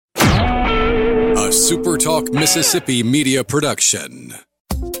a Super Talk Mississippi media production.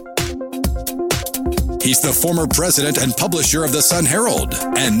 He's the former president and publisher of the Sun Herald,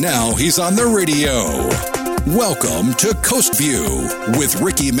 and now he's on the radio. Welcome to Coast View with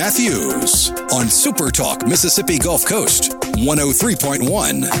Ricky Matthews on Super Talk Mississippi Gulf Coast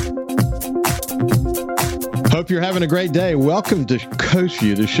 103.1. Hope you're having a great day. Welcome to Coast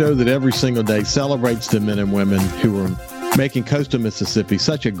View, the show that every single day celebrates the men and women who are making coastal Mississippi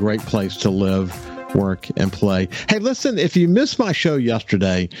such a great place to live, work, and play. Hey, listen, if you missed my show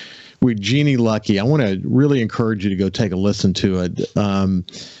yesterday with Jeannie Lucky, I want to really encourage you to go take a listen to it.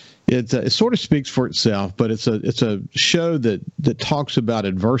 It sort of speaks for itself, but it's a show that talks about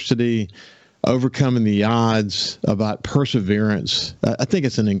adversity, overcoming the odds, about perseverance. I think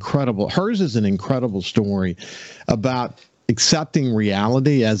it's hers is an incredible story about accepting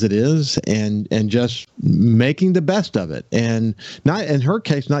reality as it is and just making the best of it. And not in her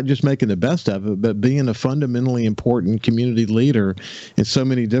case, not just making the best of it, but being a fundamentally important community leader in so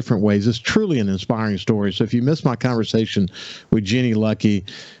many different ways. It's truly an inspiring story. So if you missed my conversation with Jeannie Lucky,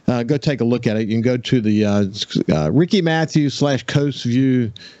 go take a look at it. You can go to the Ricky Matthews /Coast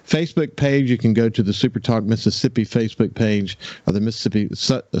View Facebook page. You can go to the Super Talk Mississippi Facebook page or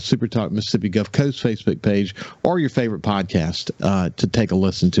the Super Talk Mississippi Gulf Coast Facebook page or your favorite podcast to take a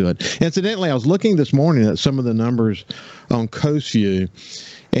listen to it. Incidentally, I was looking this morning at some of the numbers on Coast View,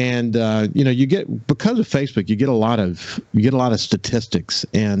 and you get, because of Facebook, you get a lot of statistics,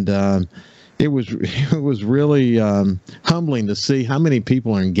 and it was really humbling to see how many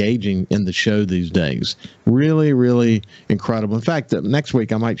people are engaging in the show these days. Really, really incredible. In fact, next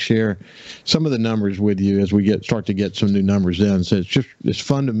week I might share some of the numbers with you as we start to get some new numbers in. So it's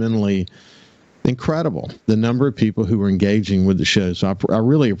fundamentally incredible, the number of people who are engaging with the show. So I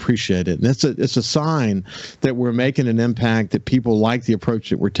really appreciate it. And it's a sign that we're making an impact, that people like the approach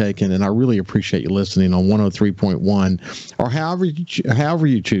that we're taking. And I really appreciate you listening on 103.1 or however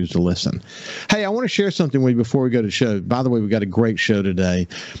you choose to listen. Hey, I want to share something with you before we go to the show. By the way, we've got a great show today.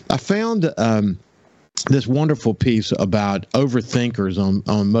 I found this wonderful piece about overthinkers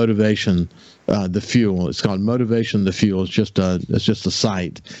on Motivation, the Fuel. It's called Motivation, the Fuel. It's just a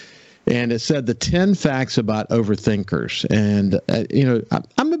site. And it said the 10 facts about overthinkers. And,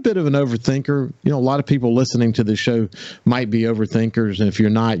 I'm a bit of an overthinker. A lot of people listening to this show might be overthinkers. And if you're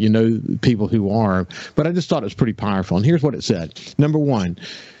not, people who are. But I just thought it was pretty powerful. And here's what it said. Number one,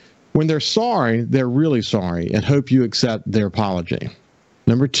 when they're sorry, they're really sorry and hope you accept their apology.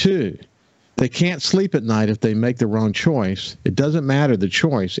 Number two, they can't sleep at night if they make the wrong choice. It doesn't matter the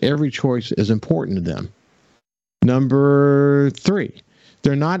choice. Every choice is important to them. Number three,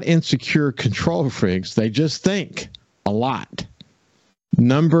 they're not insecure control freaks. They just think a lot.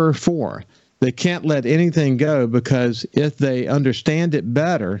 Number four, they can't let anything go because if they understand it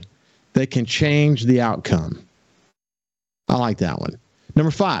better, they can change the outcome. I like that one.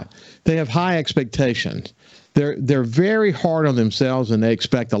 Number five, they have high expectations. They're very hard on themselves and they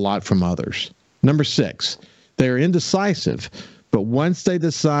expect a lot from others. Number six, they're indecisive, but once they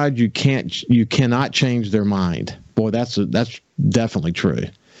decide, you cannot change their mind. Boy, that's definitely true.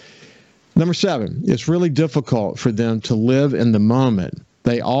 Number seven, it's really difficult for them to live in the moment.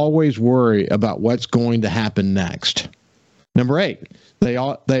 They always worry about what's going to happen next. Number eight, they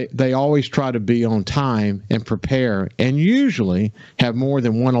always try to be on time and prepare, and usually have more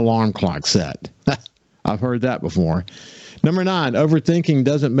than one alarm clock set. I've heard that before. Number nine, overthinking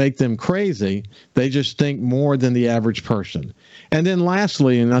doesn't make them crazy. They just think more than the average person. And then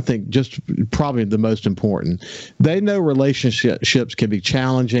lastly, and I think just probably the most important, they know relationships can be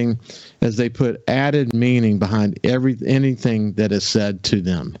challenging as they put added meaning behind anything that is said to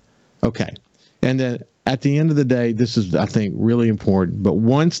them. Okay. And then at the end of the day, this is, I think, really important. But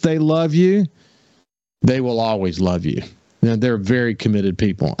once they love you, they will always love you. Now, they're very committed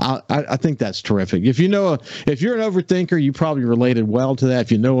people. I think that's terrific. If you're an overthinker, you probably related well to that.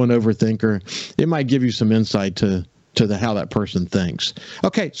 If you know an overthinker, it might give you some insight to how that person thinks.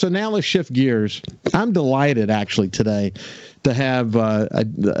 Okay, so now let's shift gears. I'm delighted, actually, today to have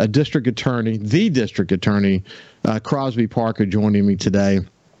a district attorney, Crosby Parker, joining me today.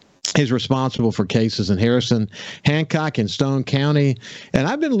 He's responsible for cases in Harrison, Hancock, and Stone County. And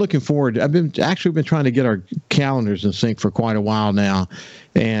I've been looking forward. I've been trying to get our calendars in sync for quite a while now.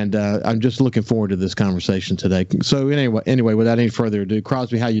 And I'm just looking forward to this conversation today. So anyway, without any further ado,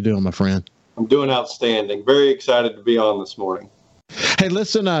 Crosby, how you doing, my friend? I'm doing outstanding. Very excited to be on this morning. Hey,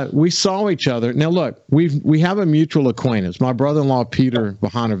 listen, we saw each other. Now, look, we have a mutual acquaintance. My brother-in-law, Peter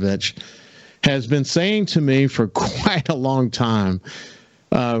Bohanovich, has been saying to me for quite a long time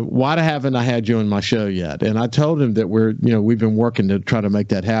why haven't I had you on my show yet? And I told him that we've been working to try to make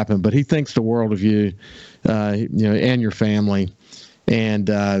that happen, but he thinks the world of you, and your family. And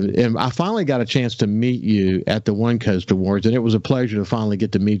I finally got a chance to meet you at the One Coast Awards, and it was a pleasure to finally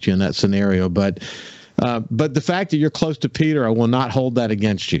get to meet you in that scenario. But the fact that you're close to Peter, I will not hold that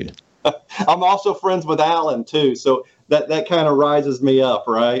against you. I'm also friends with Alan too, so that kind of rises me up,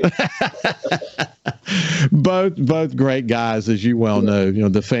 right? Both great guys, as you well know.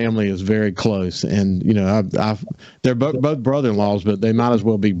 The family is very close, and they're both brother-in-laws, but they might as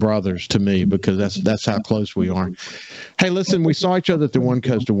well be brothers to me because that's how close we are. Hey, listen, we saw each other at the One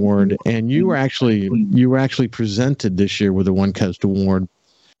Coast Award, and you were actually presented this year with the One Coast Award.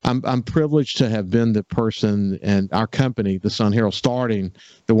 I'm privileged to have been the person and our company, the Sun Herald, starting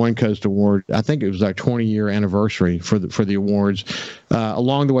the One Coast Award. I think it was our 20-year anniversary for the awards.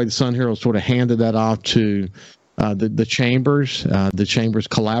 Along the way, the Sun Herald sort of handed that off to the chambers. The chambers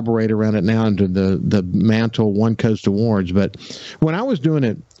collaborate around it now under the mantle One Coast Awards. But when I was doing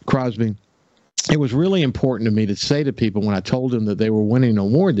it, Crosby, it was really important to me to say to people when I told them that they were winning an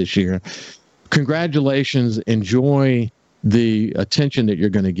award this year, congratulations, enjoy the attention that you're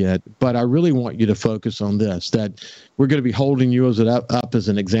going to get, but I really want you to focus on this, that we're going to be holding you up as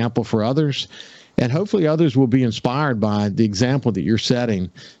an example for others, and hopefully others will be inspired by the example that you're setting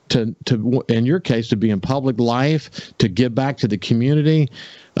to in your case, to be in public life, to give back to the community,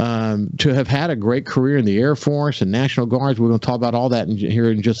 to have had a great career in the Air Force and National Guards. We're going to talk about all that here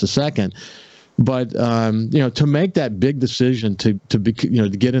in just a second. But to make that big decision to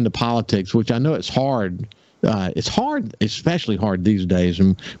get into politics, which I know it's hard. It's hard, especially hard these days,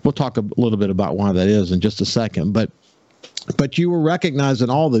 and we'll talk a little bit about why that is in just a second. But you were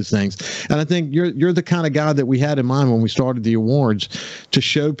recognizing all these things, and I think you're the kind of guy that we had in mind when we started the awards, to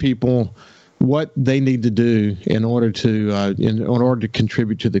show people what they need to do in order to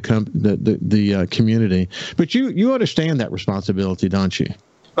contribute to the community. But you understand that responsibility, don't you?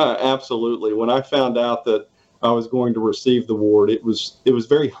 Absolutely. When I found out that I was going to receive the award, it was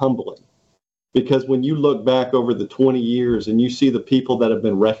very humbling. Because when you look back over the 20 years and you see the people that have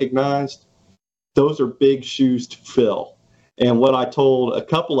been recognized, those are big shoes to fill. And what I told a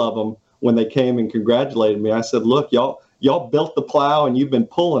couple of them when they came and congratulated me, I said, look, y'all built the plow and you've been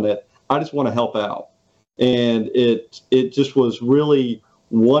pulling it. I just want to help out. And it just was really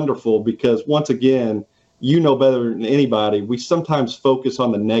wonderful because, once again, you know better than anybody, we sometimes focus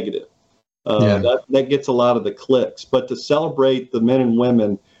on the negative. That gets a lot of the clicks. But to celebrate the men and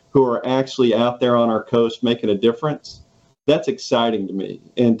women who are actually out there on our coast making a difference, that's exciting to me.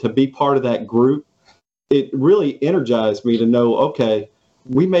 And to be part of that group, it really energized me to know, okay,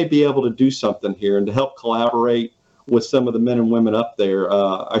 we may be able to do something here, and to help collaborate with some of the men and women up there.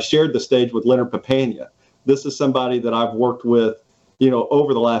 I shared the stage with Leonard Papania. This is somebody that I've worked with,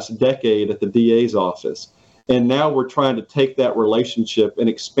 over the last decade at the DA's office. And now we're trying to take that relationship and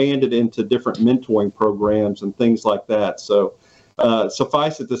expand it into different mentoring programs and things like that. So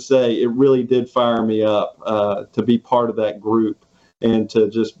suffice it to say, it really did fire me up to be part of that group and to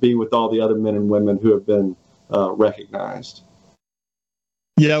just be with all the other men and women who have been recognized.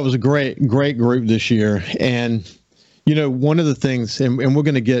 Yeah, it was a great group this year. And, one of the things, and we're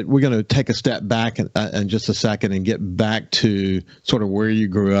going to take a step back in just a second and get back to sort of where you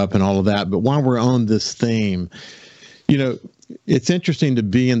grew up and all of that. But while we're on this theme, it's interesting to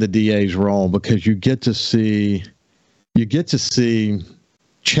be in the DA's role because you get to see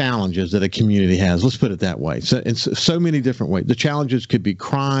challenges that a community has. Let's put it that way. So in so many different ways. The challenges could be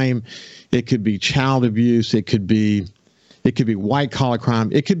crime, it could be child abuse, it could be white collar crime,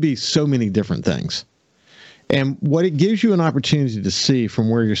 it could be so many different things. And what it gives you an opportunity to see from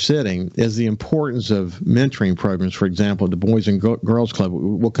where you're sitting is the importance of mentoring programs. For example, the Boys and Girls Club.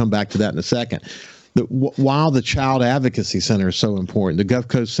 We'll come back to that in a second. While the Child Advocacy Center is so important, the Gulf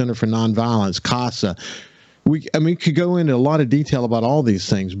Coast Center for Nonviolence, CASA. We could go into a lot of detail about all these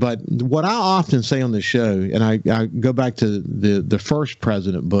things, but what I often say on the show, and I go back to the first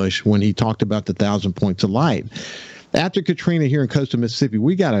President Bush when he talked about the 1,000 points of light. After Katrina here in coastal Mississippi,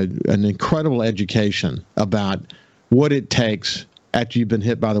 we got an incredible education about what it takes after you've been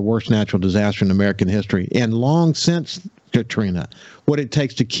hit by the worst natural disaster in American history, and long since Katrina, what it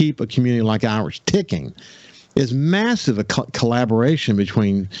takes to keep a community like ours ticking. Is massive collaboration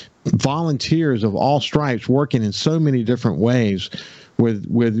between volunteers of all stripes working in so many different ways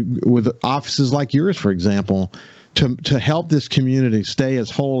with offices like yours, for example, to help this community stay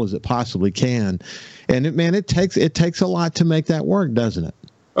as whole as it possibly can. And it takes a lot to make that work, doesn't it?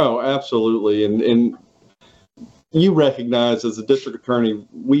 Oh, absolutely. And you recognize, as a district attorney,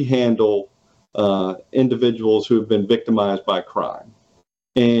 we handle individuals who have been victimized by crime.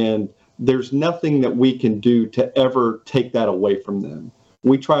 And there's nothing that we can do to ever take that away from them.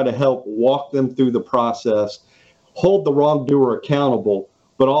 We try to help walk them through the process, hold the wrongdoer accountable,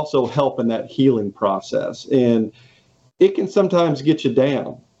 but also help in that healing process. And it can sometimes get you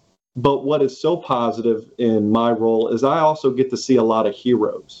down. But what is so positive in my role is I also get to see a lot of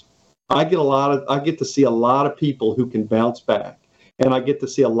heroes. I get to see a lot of people who can bounce back. And I get to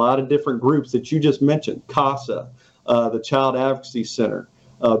see a lot of different groups that you just mentioned, CASA, the Child Advocacy Center,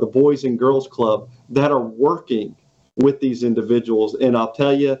 the Boys and Girls Club, that are working with these individuals. And I'll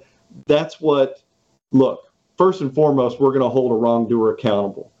tell you, look, first and foremost, we're going to hold a wrongdoer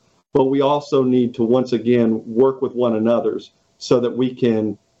accountable. But we also need to, once again, work with one another so that we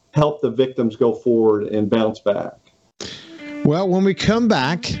can help the victims go forward and bounce back. Well, when we come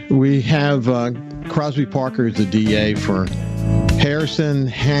back, we have Crosby Parker is the DA for Harrison,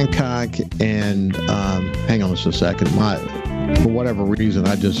 Hancock, and hang on just a second. For whatever reason,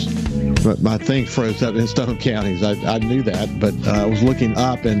 my thing froze up in Stone counties. I knew that, but I was looking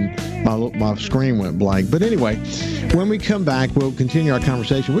up and my screen went blank. But anyway, when we come back, we'll continue our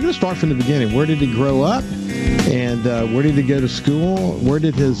conversation. We're going to start from the beginning. Where did he grow up? And where did he go to school? Where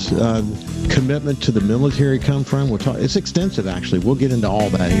did his commitment to the military come from? It's extensive, actually. We'll get into all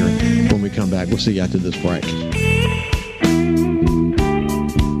that here when we come back. We'll see you after this break.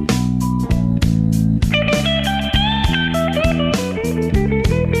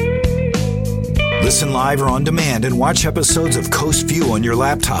 Listen live or on demand and watch episodes of Coast View on your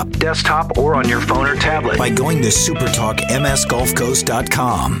laptop, desktop, or on your phone or tablet by going to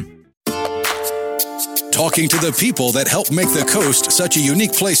supertalkmsgulfcoast.com. Talking to the people that help make the coast such a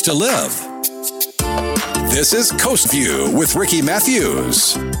unique place to live. This is Coast View with Ricky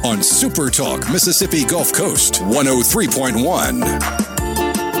Matthews on Super Talk Mississippi Gulf Coast 103.1.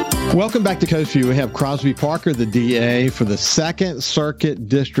 Welcome back to Coast View. We have Crosby Parker, the DA for the Second Circuit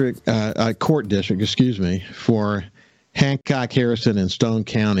Court District, for Hancock, Harrison, and Stone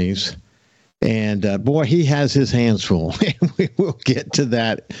counties. And boy, he has his hands full. We will get to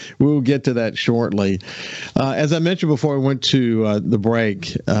that. We'll get to that shortly. As I mentioned before we went to the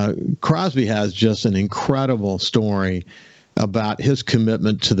break, Crosby has just an incredible story about his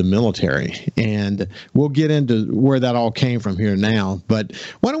commitment to the military. And we'll get into where that all came from here now. But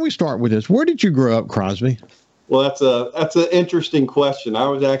why don't we start with this? Where did you grow up, Crosby? Well, that's an interesting question. I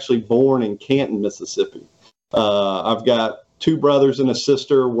was actually born in Canton, Mississippi. I've got 2 brothers and a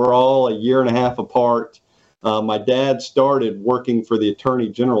sister. We're all a year and a half apart. My dad started working for the Attorney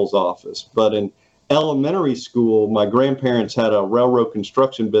General's office, but in elementary school, my grandparents had a railroad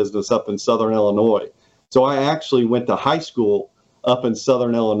construction business up in Southern Illinois. So I actually went to high school up in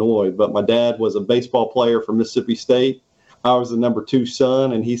Southern Illinois, but my dad was a baseball player for Mississippi State. I was the number 2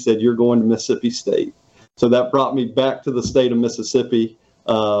 son, and he said, "You're going to Mississippi State." So that brought me back to the state of Mississippi,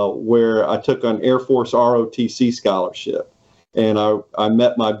 where I took an Air Force ROTC scholarship. And I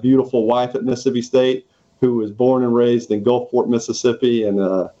met my beautiful wife at Mississippi State, who was born and raised in Gulfport, Mississippi. And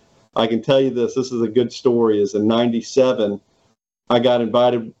I can tell you this is a good story, is in 97, I got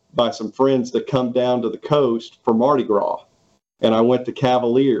invited by some friends to come down to the coast for Mardi Gras. And I went to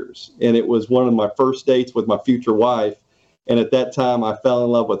Cavaliers, and it was one of my first dates with my future wife. And at that time, I fell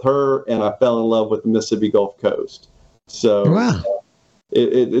in love with her, and I fell in love with the Mississippi Gulf Coast. So wow.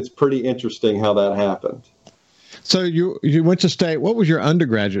 It's pretty interesting how that happened. So you went to state. What was your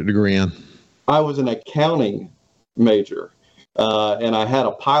undergraduate degree in? I was an accounting major, and I had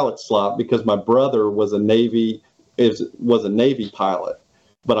a pilot slot because my brother was a Navy pilot.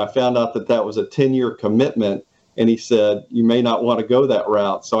 But I found out that was a 10-year commitment, and he said, "You may not want to go that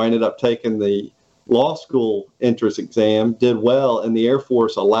route." So I ended up taking the law school entrance exam, did well, and the Air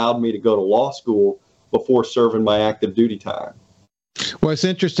Force allowed me to go to law school before serving my active duty time. Well, it's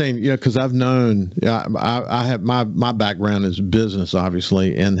interesting, because I've known, I have my background is business,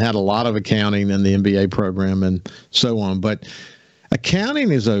 obviously, and had a lot of accounting in the MBA program and so on. But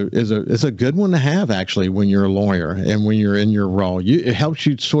accounting is a good one to have, actually, when you're a lawyer and when you're in your role. It helps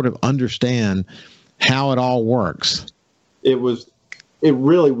you sort of understand how it all works. It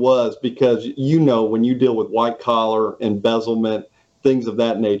really was, because when you deal with white collar, embezzlement, things of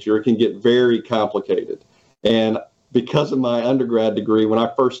that nature, it can get very complicated. And because of my undergrad degree, when I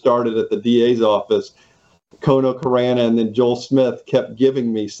first started at the DA's office, Kono Karana and then Joel Smith kept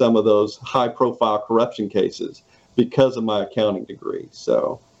giving me some of those high-profile corruption cases because of my accounting degree.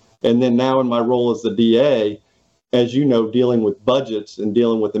 So, and then now in my role as the DA, as you know, dealing with budgets and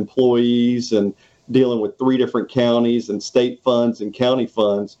dealing with employees and dealing with 3 different counties and state funds and county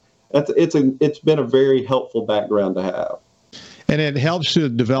funds, it's been a very helpful background to have. And it helps to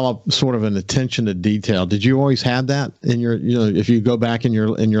develop sort of an attention to detail. Did you always have that in your, if you go back in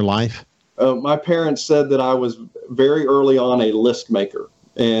your life? My parents said that I was very early on a list maker,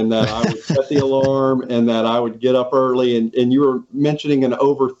 and that I would set the alarm, and that I would get up early. And you were mentioning an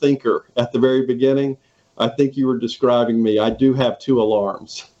overthinker at the very beginning. I think you were describing me. I do have 2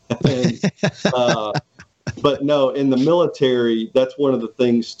 alarms. And, but no, in the military, that's one of the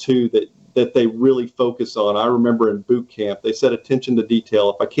things too that they really focus on. I remember in boot camp, they said attention to detail.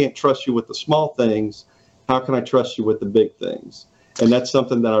 If I can't trust you with the small things, how can I trust you with the big things? And that's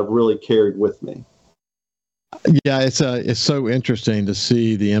something that I've really carried with me. Yeah, it's so interesting to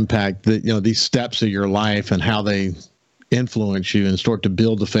see the impact that, these steps of your life and how they influence you and start to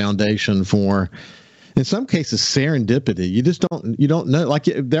build the foundation for, in some cases, serendipity. You don't know. Like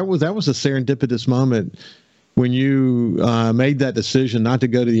that was a serendipitous moment when you made that decision not to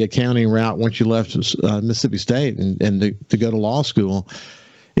go to the accounting route once you left Mississippi State and to go to law school.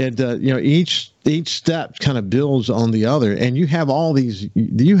 And each step kind of builds on the other, and you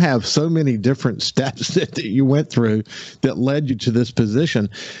have so many different steps that you went through that led you to this position.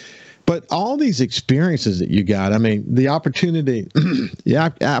 But all these experiences that you got, I mean, the opportunity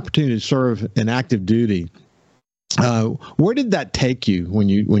to serve in active duty. Where did that take you when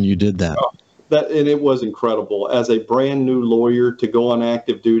you did that? And it was incredible. As a brand new lawyer to go on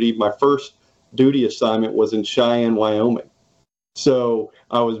active duty, my first duty assignment was in Cheyenne, Wyoming. So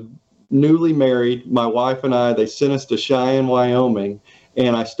I was newly married. My wife and I, they sent us to Cheyenne, Wyoming,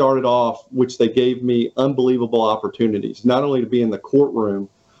 and I started off, which they gave me unbelievable opportunities, not only to be in the courtroom,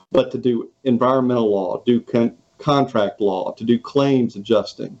 but to do environmental law, do contract law, to do claims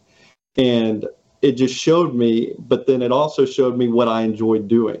adjusting. And it just showed me, but then it also showed me what I enjoyed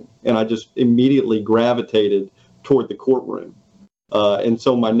doing. And I just immediately gravitated toward the courtroom. And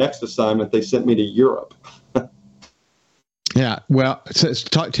so my next assignment, they sent me to Europe. Yeah. Well, so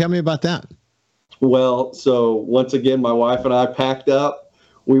tell me about that. Well, so once again, my wife and I packed up.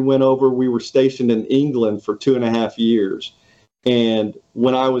 We went over. We were stationed in England for 2.5 years. And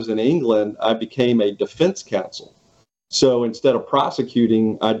when I was in England, I became a defense counsel. So instead of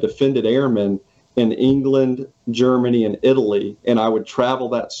prosecuting, I defended airmen in England, Germany, and Italy. And I would travel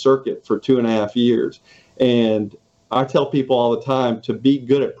that circuit for 2.5 years. And I tell people all the time, to be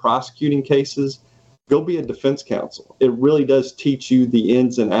good at prosecuting cases, go be a defense counsel. It really does teach you the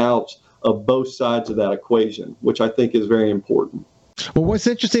ins and outs of both sides of that equation, which I think is very important. Well, what's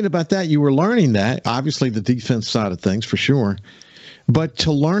interesting about that, you were learning that, obviously the defense side of things for sure, but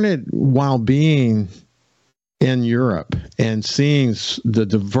to learn it while being in Europe and seeing the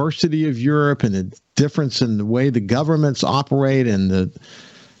diversity of Europe and the difference in the way the governments operate and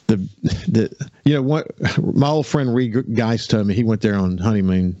what my old friend Reed Geist told me. He went there on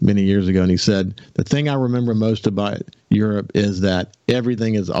honeymoon many years ago, and he said, the thing I remember most about Europe is that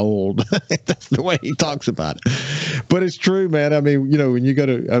everything is old. That's the way he talks about it. But it's true, man. I mean, when you go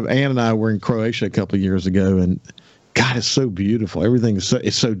to, Ann and I were in Croatia a couple of years ago, and God, it's so beautiful. Everything is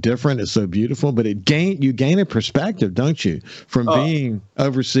it's so different. It's so beautiful, but you gain a perspective, don't you, from being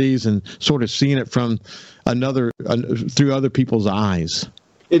overseas and sort of seeing it from through other people's eyes.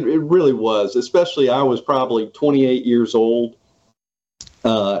 It really was, especially I was probably 28 years old.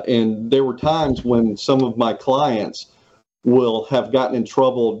 And there were times when some of my clients will have gotten in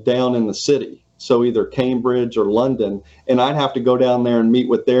trouble down in the city. So either Cambridge or London, and I'd have to go down there and meet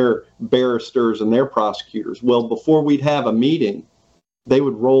with their barristers and their prosecutors. Well, before we'd have a meeting, they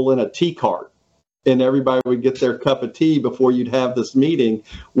would roll in a tea cart and everybody would get their cup of tea before you'd have this meeting,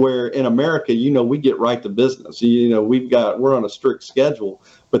 where in America, we get right to business. We're on a strict schedule,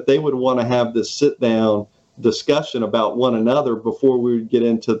 but they would want to have this sit down discussion about one another before we would get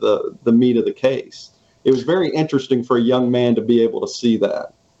into the meat of the case. It was very interesting for a young man to be able to see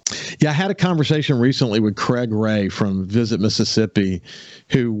that. Yeah, I had a conversation recently with Craig Ray from Visit Mississippi,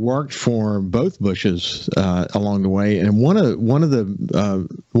 who worked for both Bushes along the way, and one of the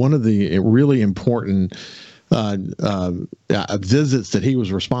really important visits that he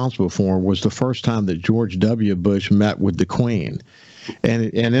was responsible for was the first time that George W. Bush met with the Queen. And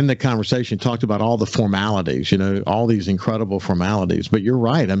in the conversation, talked about all the formalities, all these incredible formalities. But you're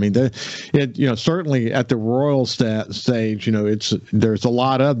right. I mean, certainly at the royal stage, there's a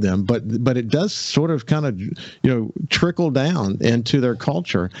lot of them, but it does sort of kind of, trickle down into their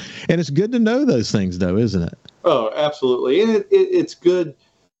culture. And it's good to know those things, though, isn't it? Oh, absolutely. And it's good,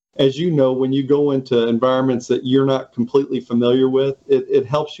 as you know, when you go into environments that you're not completely familiar with, it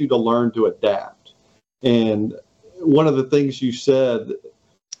helps you to learn to adapt. And one of the things you said,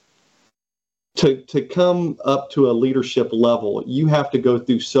 to come up to a leadership level, you have to go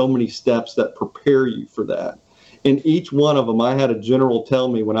through so many steps that prepare you for that. In each one of them, I had a general tell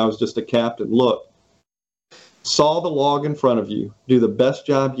me when I was just a captain, look, saw the log in front of you, do the best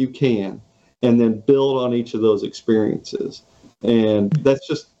job you can, and then build on each of those experiences. And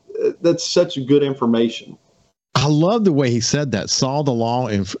that's such good information. I love the way he said that. Saw the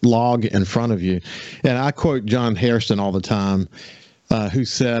log in front of you. And I quote John Hairston all the time, who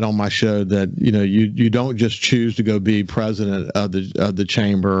said on my show that, you don't just choose to go be president of the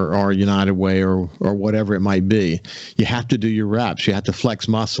chamber or United Way or whatever it might be. You have to do your reps. You have to flex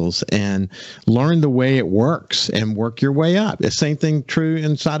muscles and learn the way it works and work your way up. The same thing true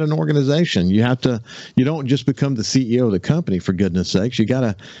inside an organization. You don't just become the CEO of the company, for goodness sakes. You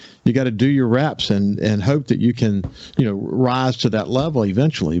gotta do your reps and hope that you can, rise to that level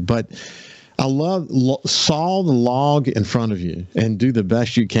eventually. But I saw the log in front of you and do the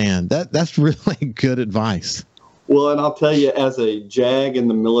best you can. That's really good advice. Well, and I'll tell you, as a JAG in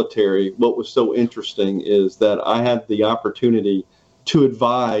the military, what was so interesting is that I had the opportunity to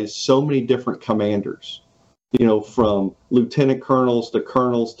advise so many different commanders, from lieutenant colonels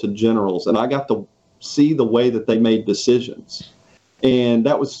to generals. And I got to see the way that they made decisions. And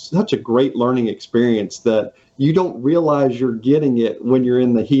that was such a great learning experience that you don't realize you're getting it when you're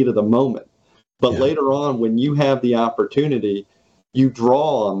in the heat of the moment. But later on, when you have the opportunity, you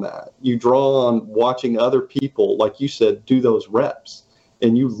draw on that. You draw on watching other people, like you said, do those reps,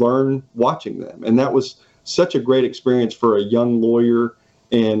 and you learn watching them. And that was such a great experience for a young lawyer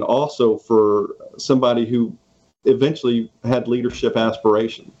and also for somebody who eventually had leadership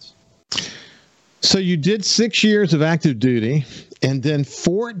aspirations. So you did 6 years of active duty and then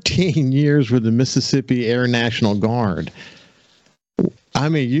 14 years with the Mississippi Air National Guard. I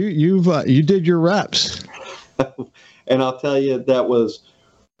mean, you did your reps. And I'll tell you,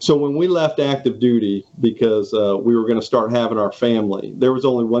 so when we left active duty, because we were going to start having our family, there was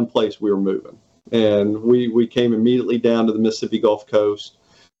only one place we were moving. And we came immediately down to the Mississippi Gulf Coast.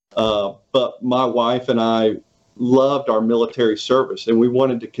 But my wife and I loved our military service, and we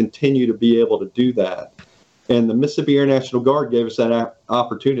wanted to continue to be able to do that. And the Mississippi Air National Guard gave us that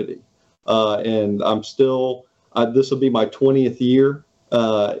opportunity. And I'm still, this will be my 20th year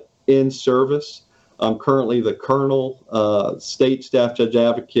in service. I'm currently the Colonel, State Staff Judge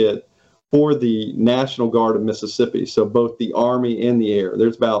Advocate for the National Guard of Mississippi. So both the Army and the Air.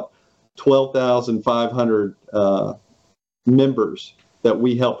 There's about 12,500 members that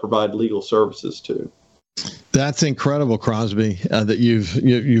we help provide legal services to. That's incredible, Crosby, that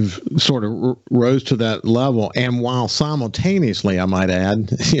you've sort of rose to that level, and while simultaneously, I might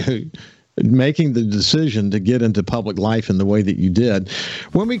add, making the decision to get into public life in the way that you did.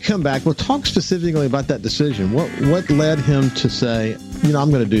 When we come back, we'll talk specifically about that decision. What led him to say, I'm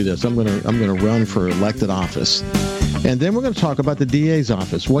going to do this. I'm going to run for elected office. And then we're going to talk about the DA's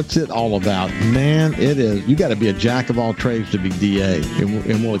office. What's it all about? Man, it is. You got to be a jack of all trades to be DA.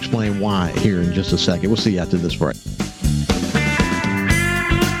 And we'll explain why here in just a second. We'll see you after this break.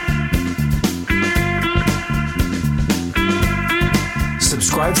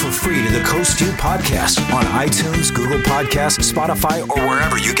 Subscribe for free to the Coast View podcast on iTunes, Google Podcasts, Spotify, or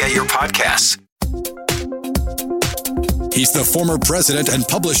wherever you get your podcasts. He's the former president and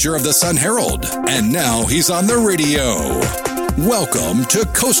publisher of the Sun Herald, and now he's on the radio. Welcome to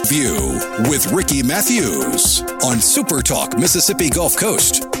Coast View with Ricky Matthews on Super Talk Mississippi Gulf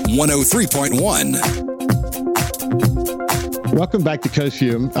Coast 103.1. Welcome back to Coast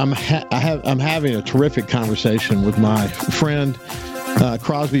View. I'm having a terrific conversation with my friend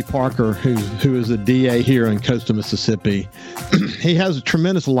Crosby Parker, who is a DA here in coastal Mississippi. He has a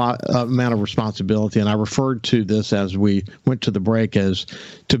tremendous amount of responsibility, and I referred to this as we went to the break as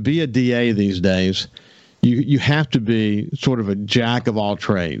to be a DA these days, you have to be sort of a jack of all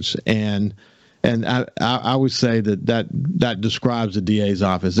trades, and I would say that describes the DA's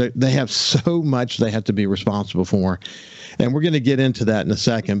office. They have so much they have to be responsible for. And we're going to get into that in a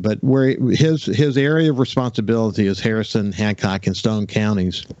second, but where his area of responsibility is Harrison, Hancock, and Stone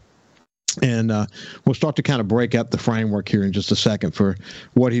counties. And we'll start to kind of break up the framework here in just a second for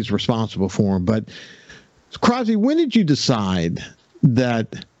what he's responsible for. But Crosby, when did you decide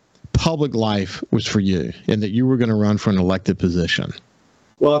that public life was for you and that you were going to run for an elected position?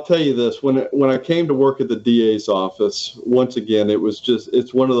 Well, I'll tell you this, when I came to work at the DA's office, once again,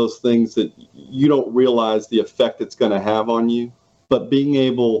 it's one of those things that you don't realize the effect it's going to have on you. But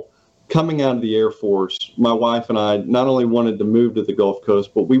coming out of the Air Force, my wife and I not only wanted to move to the Gulf Coast,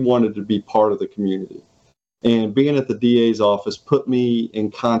 but we wanted to be part of the community. And being at the DA's office put me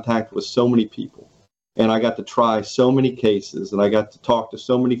in contact with so many people. And I got to try so many cases, and I got to talk to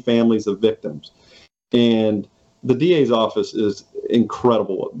so many families of victims. And the DA's office is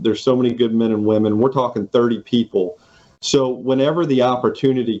incredible. There's so many good men and women. We're talking 30 people. So whenever the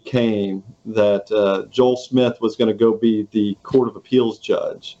opportunity came that Joel Smith was going to go be the Court of Appeals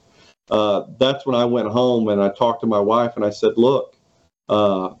judge, that's when I went home and I talked to my wife and I said, look,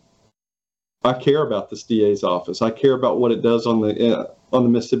 I care about this DA's office. I care about what it does on the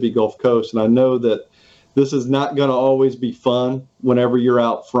Mississippi Gulf Coast. And I know that this is not going to always be fun whenever you're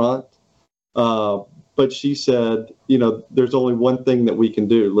out front. But she said, there's only one thing that we can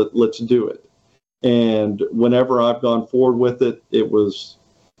do. Let's do it. And whenever I've gone forward with it, it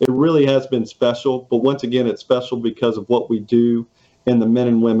really has been special. But once again, it's special because of what we do and the men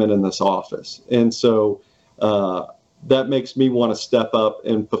and women in this office. And so that makes me want to step up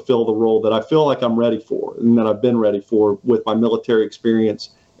and fulfill the role that I feel like I'm ready for and that I've been ready for with my military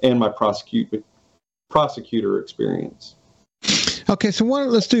experience and my prosecutor experience. Okay, so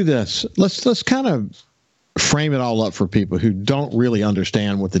let's do this. Let's kind of frame it all up for people who don't really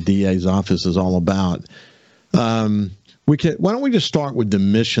understand what the DA's office is all about. Why don't we just start with the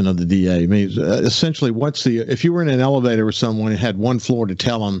mission of the DA? I mean, essentially, if you were in an elevator with someone and had one floor to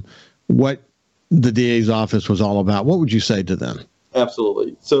tell them what the DA's office was all about, what would you say to them?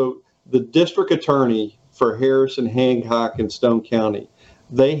 Absolutely. So the district attorney for Harrison, Hancock, and Stone County,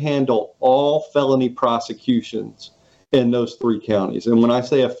 they handle all felony prosecutions in those three counties. And when I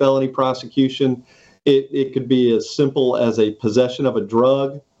say a felony prosecution, it could be as simple as a possession of a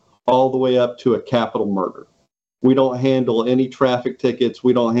drug all the way up to a capital murder. We don't handle any traffic tickets.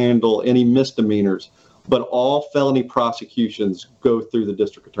 We don't handle any misdemeanors, but all felony prosecutions go through the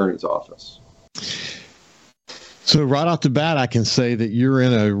district attorney's office. So right off the bat, I can say that you're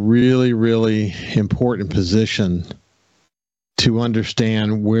in a really, really important position to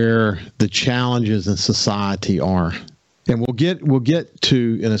understand where the challenges in society are. And we'll get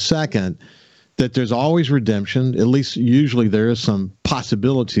to in a second that there's always redemption. At least usually there is some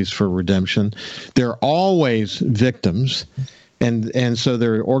possibilities for redemption. There are always victims. And so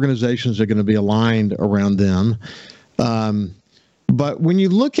there are organizations that are going to be aligned around them. But when you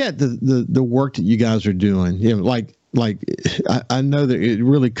look at the work that you guys are doing, I know that it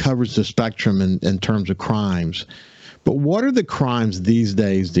really covers the spectrum in terms of crimes. But what are the crimes these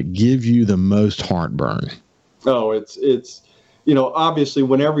days that give you the most heartburn? Oh, it's obviously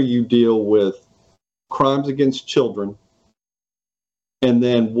whenever you deal with crimes against children, and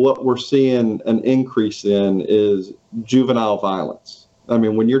then what we're seeing an increase in is juvenile violence. I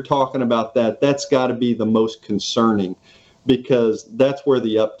mean, when you're talking about that, that's got to be the most concerning because that's where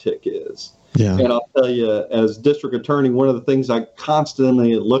the uptick is. Yeah. And I'll tell you, as district attorney, one of the things I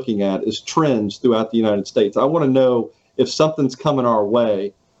constantly looking at is trends throughout the United States. I want to know if something's coming our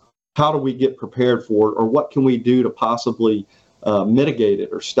way, how do we get prepared for it, or what can we do to possibly mitigate it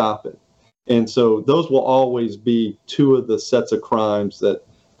or stop it? And so those will always be two of the sets of crimes that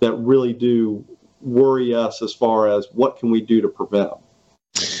really do worry us as far as what can we do to prevent them.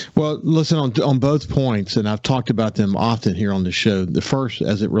 Well, listen, on both points, and I've talked about them often here on the show. The first,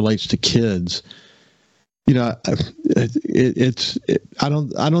 as it relates to kids, I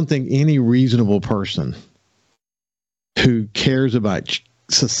don't think any reasonable person who cares about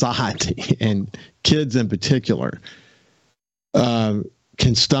society and kids in particular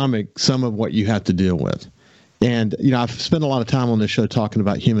can stomach some of what you have to deal with. And, I've spent a lot of time on this show talking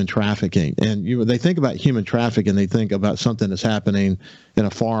about human trafficking. And, they think about human trafficking, they think about something that's happening in a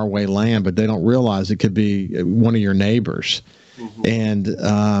faraway land, but they don't realize it could be one of your neighbors.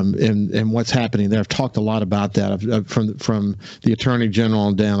 Mm-hmm. And what's happening there. I've talked a lot about that. From the Attorney General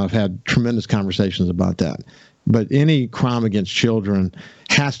on down, I've had tremendous conversations about that. But any crime against children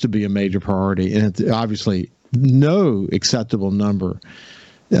has to be a major priority. And it's obviously no acceptable number.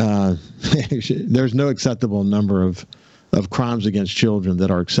 There's no acceptable number of crimes against children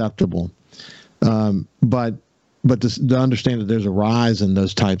that are acceptable. But to understand that there's a rise in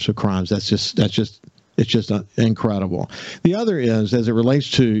those types of crimes, it's just incredible. The other is, as it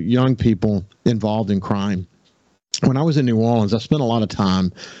relates to young people involved in crime, when I was in New Orleans, I spent a lot of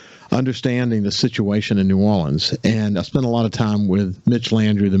time understanding the situation in New Orleans. And I spent a lot of time with Mitch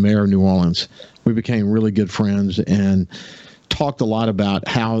Landrieu, the mayor of New Orleans. We became really good friends and talked a lot about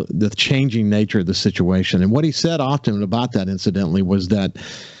how the changing nature of the situation. And what he said often about that, incidentally, was that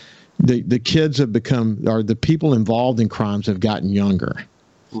the kids have become, or the people involved in crimes have gotten younger.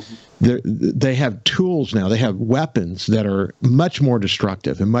 Mm-hmm. they have tools now. They have weapons that are much more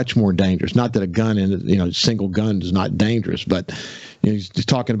destructive and much more dangerous. Not that a gun, single gun is not dangerous, but he's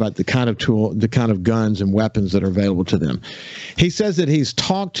talking about the kind of guns and weapons that are available to them. He says that he's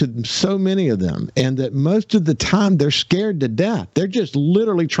talked to so many of them, and that most of the time they're scared to death. They're just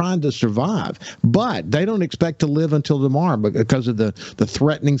literally trying to survive, but they don't expect to live until tomorrow because of the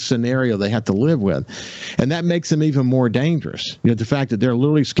threatening scenario they have to live with, and that makes them even more dangerous. The fact that they're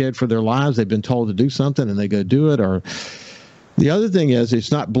literally scared for their lives. They've been told to do something and they go do it. Or the other thing is,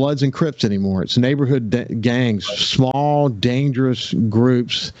 it's not Bloods and Crips anymore. It's neighborhood gangs, small, dangerous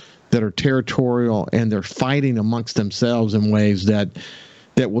groups that are territorial, and they're fighting amongst themselves in ways that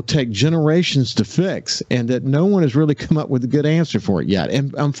will take generations to fix, and that no one has really come up with a good answer for it yet.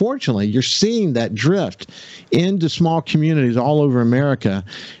 And unfortunately, you're seeing that drift into small communities all over America,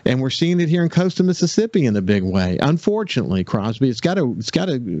 and we're seeing it here in coastal Mississippi in a big way. Unfortunately, Crosby, it's got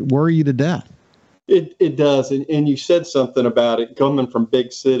to worry you to death. It does, and you said something about it coming from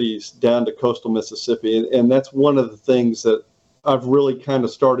big cities down to coastal Mississippi, and that's one of the things that I've really kind of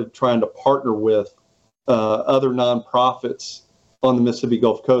started trying to partner with other nonprofits on the Mississippi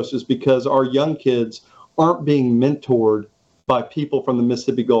Gulf Coast, is because our young kids aren't being mentored by people from the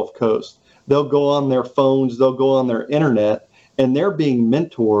Mississippi Gulf Coast. They'll go on their phones, they'll go on their internet, and they're being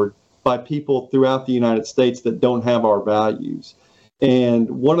mentored by people throughout the United States that don't have our values. And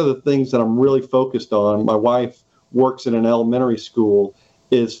one of the things that I'm really focused on, my wife works in an elementary school,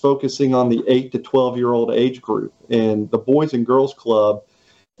 is focusing on the 8 to 12-year-old age group. And the Boys and Girls Club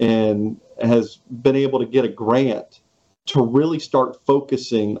and has been able to get a grant to really start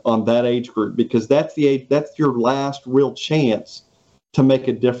focusing on that age group, because that's the age, that's your last real chance to make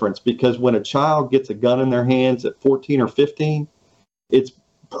a difference. Because when a child gets a gun in their hands at 14 or 15, it's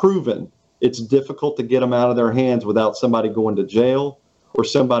proven it's difficult to get them out of their hands without somebody going to jail or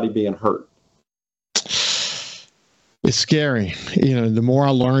somebody being hurt. It's scary. The more I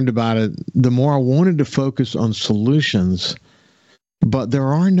learned about it, the more I wanted to focus on solutions, but there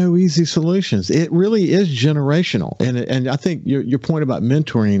are no easy solutions. It really is generational. And I think your point about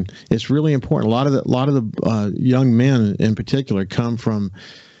mentoring is really important. A lot of the young men in particular come from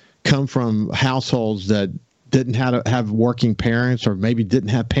households that didn't have working parents, or maybe didn't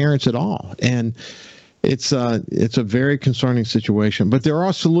have parents at all. And it's a very concerning situation, but there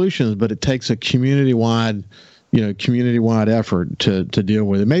are solutions, but it takes a community-wide effort to deal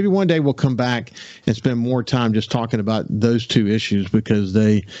with it. Maybe one day we'll come back and spend more time just talking about those two issues, because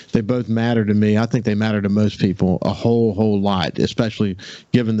they both matter to me. I think they matter to most people a whole lot, especially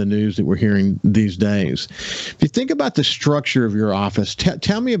given the news that we're hearing these days. If you think about the structure of your office,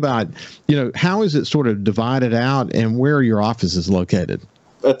 tell me about, how is it sort of divided out, and where are your offices located?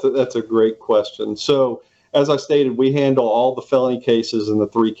 That's a great question. So, as I stated, we handle all the felony cases in the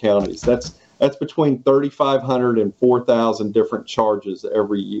 3 counties. That's between 3,500 and 4,000 different charges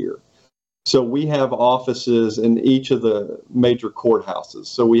every year. So we have offices in each of the major courthouses.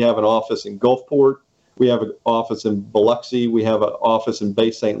 So we have an office in Gulfport, we have an office in Biloxi, we have an office in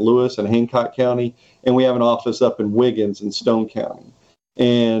Bay St. Louis and Hancock County, and we have an office up in Wiggins in Stone County.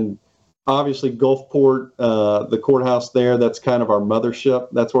 And obviously Gulfport, the courthouse there, that's kind of our mothership.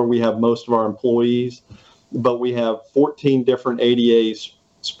 That's where we have most of our employees. But we have 14 different ADAs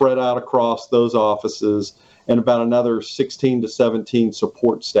spread out across those offices, and about another 16 to 17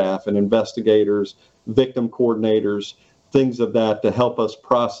 support staff and investigators, victim coordinators, things of that to help us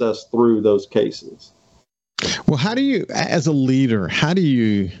process through those cases. Well, how do you, as a leader,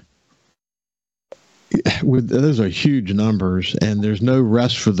 those are huge numbers, and there's no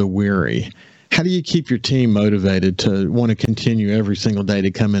rest for the weary. How do you keep your team motivated to want to continue every single day to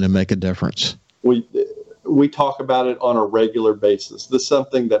come in and make a difference? We talk about it on a regular basis. This is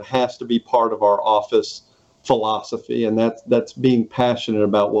something that has to be part of our office philosophy, and that's being passionate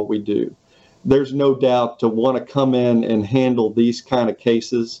about what we do. There's no doubt, to want to come in and handle these kind of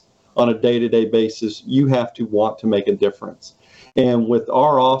cases on a day-to-day basis, you have to want to make a difference. And with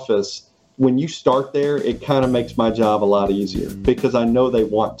our office, when you start there, it kind of makes my job a lot easier, because I know they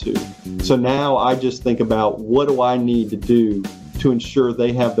want to. So now I just think about, what do I need to do to ensure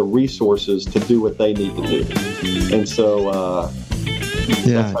they have the resources to do what they need to do. And so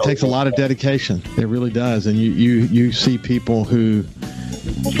it takes a lot of dedication. It really does. And you see people who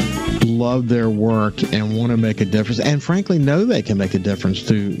love their work and want to make a difference, and frankly know they can make a difference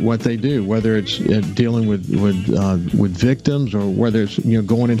to what they do, whether it's dealing with victims, or whether it's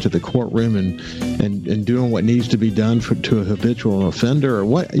going into the courtroom and doing what needs to be done to a habitual offender, or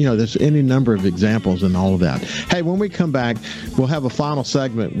what there's any number of examples in all of that. Hey, when we come back, we'll have a final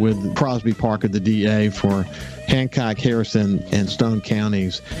segment with Crosby Parker, the DA for Hancock, Harrison, and Stone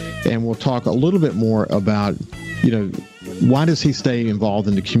counties, and we'll talk a little bit more about why does he stay involved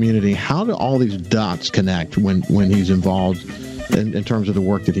in the community? How do all these dots connect when he's involved in terms of the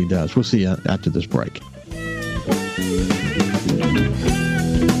work that he does? We'll see you after this break.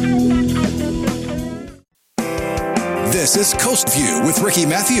 This is Coast View with Ricky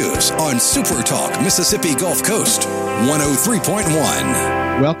Matthews on Super Talk Mississippi Gulf Coast 103.1.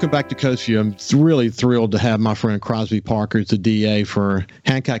 Welcome back to Coast View. I'm really thrilled to have my friend Crosby Parker, the DA for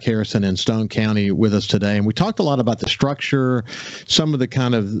Hancock, Harrison, and Stone County, with us today. And we talked a lot about the structure, some of the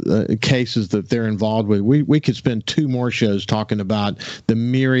kind of cases that they're involved with. We could spend 2 more shows talking about the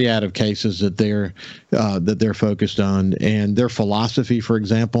myriad of cases that they're focused on, and their philosophy. For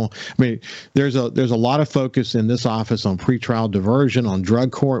example, I mean, there's a lot of focus in this office on pretrial diversion, on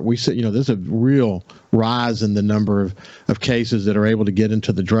drug court. We said, there's a real rise in the number of cases that are able to get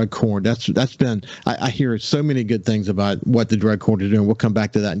into the drug court. That's been, I hear so many good things about what the drug court is doing. We'll come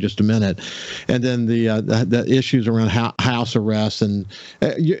back to that in just a minute. And then the issues around house arrests. And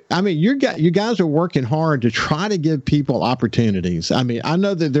you guys are working hard to try to give people opportunities. I mean, I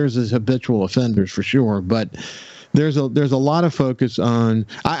know that there's these habitual offenders for sure, but there's a lot of focus on,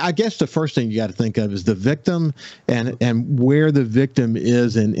 I guess the first thing you got to think of is the victim and where the victim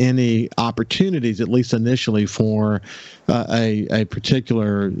is in any opportunities, at least initially, for a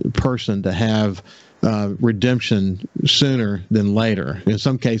particular person to have redemption sooner than later. In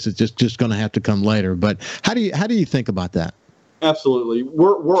some cases, just going to have to come later. But how do you think about that? Absolutely.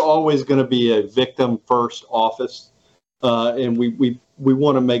 We're always going to be a victim first office. And we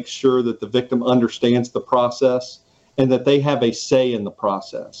want to make sure that the victim understands the process and that they have a say in the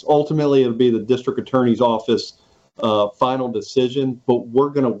process. Ultimately, it'll be the district attorney's office final decision, but we're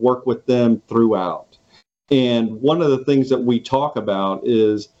going to work with them throughout. And one of the things that we talk about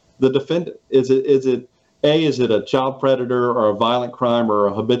is the defendant. Is it a child predator or a violent crime or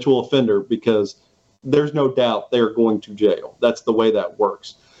a habitual offender? Because there's no doubt they're going to jail. That's the way that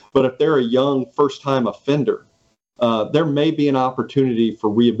works. But if they're a young first-time offender, there may be an opportunity for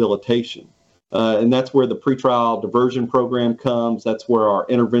rehabilitation. And that's where the pretrial diversion program comes. That's where our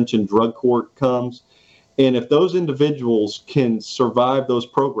intervention drug court comes. And if those individuals can survive those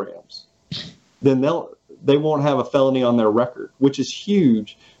programs, then they won't have a felony on their record, which is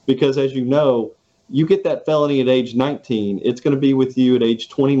huge because, as you know, you get that felony at age 19, it's going to be with you at age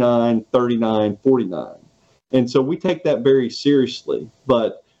 29, 39, 49. And so we take that very seriously.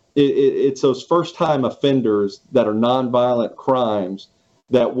 But it's those first-time offenders that are nonviolent crimes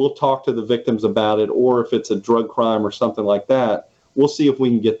that we'll talk to the victims about it, or if it's a drug crime or something like that, we'll see if we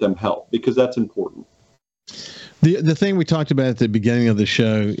can get them help, because that's important. The thing we talked about at the beginning of the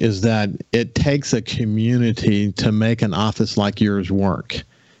show is that it takes a community to make an office like yours work.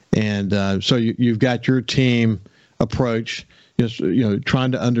 And so you've got your team approach,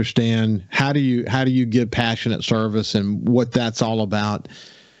 trying to understand how do you give passionate service and what that's all about.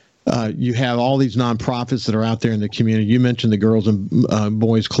 You have all these nonprofits that are out there in the community. You mentioned the Girls and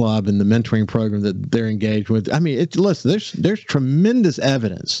Boys Club and the mentoring program that they're engaged with. I mean, listen, there's tremendous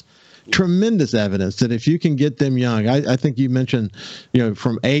evidence that if you can get them young, I think you mentioned,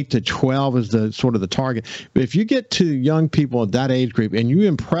 from 8 to 12 is the sort of the target. But if you get to young people at that age group and you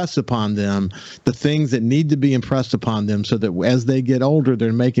impress upon them the things that need to be impressed upon them so that as they get older,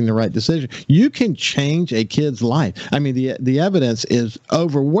 they're making the right decision, you can change a kid's life. I mean, the evidence is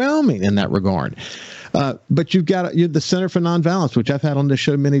overwhelming in that regard. But you've got the Center for Nonviolence, which I've had on this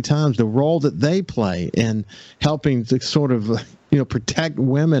show many times, the role that they play in helping to sort of, protect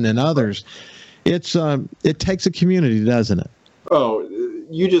women and others. It takes a community, doesn't it? Oh,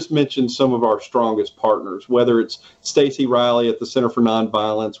 you just mentioned some of our strongest partners, whether it's Stacey Riley at the Center for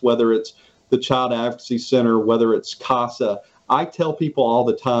Nonviolence, whether it's the Child Advocacy Center, whether it's CASA. I tell people all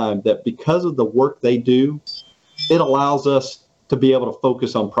the time that because of the work they do, it allows us to be able to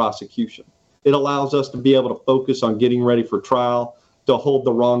focus on prosecution. It allows us to be able to focus on getting ready for trial, to hold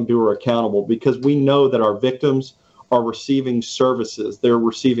the wrongdoer accountable, because we know that our victims are receiving services. They're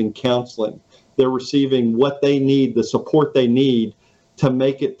receiving counseling. They're receiving what they need, the support they need to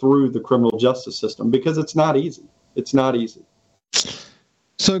make it through the criminal justice system, because it's not easy. It's not easy.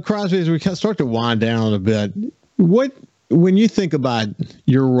 So, Crosby, as we start to wind down a bit, when you think about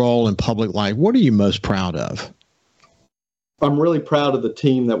your role in public life, what are you most proud of? I'm really proud of the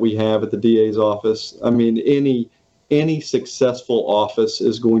team that we have at the DA's office. I mean, any successful office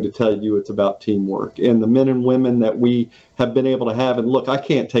is going to tell you it's about teamwork, and the men and women that we have been able to have. And look, I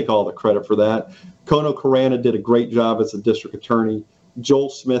can't take all the credit for that. Kono Karana did a great job as a district attorney. Joel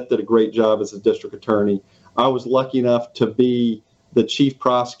Smith did a great job as a district attorney. I was lucky enough to be the chief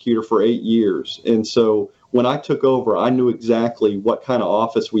prosecutor for 8 years. And so when I took over, I knew exactly what kind of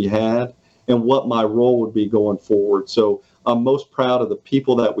office we had and what my role would be going forward. So I'm most proud of the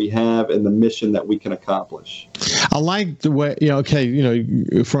people that we have and the mission that we can accomplish. I like the way,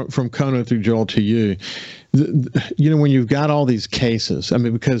 from Kono through Joel to you, when you've got all these cases, I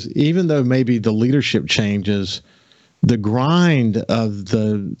mean, because even though maybe the leadership changes, the grind of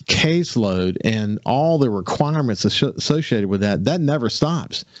the caseload and all the requirements associated with that never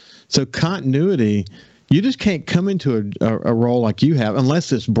stops. So continuity, you just can't come into a role like you have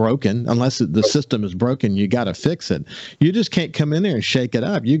unless it's broken, unless the system is broken. You got to fix it. You just can't come in there and shake it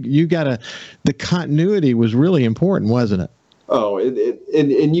up. You got to. The continuity was really important, wasn't it? Oh,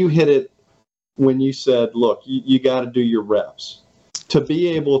 and you hit it when you said, look, you got to do your reps to be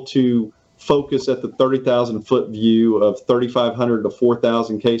able to focus at the 30,000-foot view of 3,500 to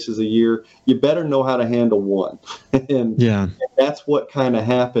 4,000 cases a year. You better know how to handle one. and that's what kind of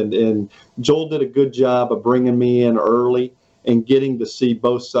happened. And Joel did a good job of bringing me in early and getting to see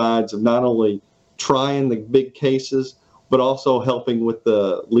both sides of not only trying the big cases, but also helping with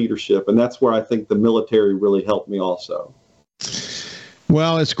the leadership. And that's where I think the military really helped me also.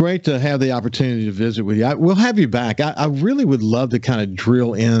 Well, it's great to have the opportunity to visit with you. We'll have you back. I really would love to kind of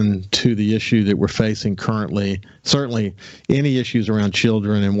drill into the issue that we're facing currently. Certainly, any issues around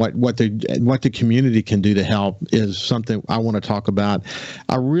children and what the community can do to help is something I want to talk about.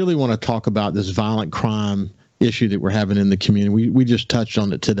 I really want to talk about this violent crime issue that we're having in the community. We just touched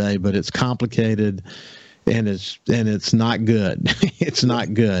on it today, but it's complicated. And it's not good. It's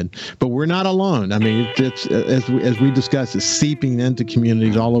not good. But we're not alone. I mean, it's as we discussed, it's seeping into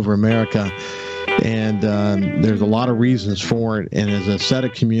communities all over America, and there's a lot of reasons for it. And as a set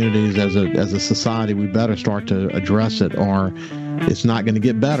of communities, as a society, we better start to address it, or it's not going to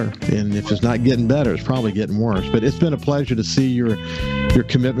get better. And if it's not getting better, it's probably getting worse. But it's been a pleasure to see your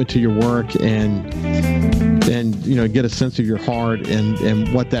commitment to your work and get a sense of your heart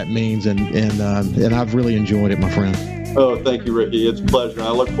and what that means, and I've really enjoyed it, my friend. Oh, thank you, Ricky. It's a pleasure. I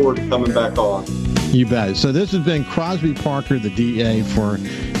look forward to coming back on. You bet. So this has been Crosby Parker, the DA for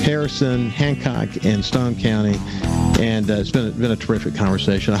Harrison, Hancock, and Stone County, and it's been a terrific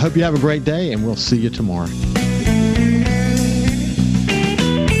conversation. I hope you have a great day, and we'll see you tomorrow.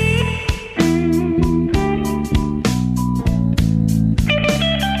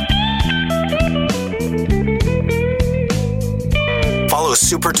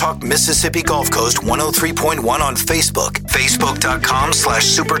 Super Talk Mississippi Gulf Coast 103.1 on Facebook.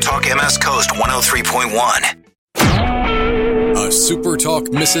 Facebook.com/Super Talk MS Coast 103.1. A Super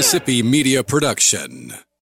Talk Mississippi media production.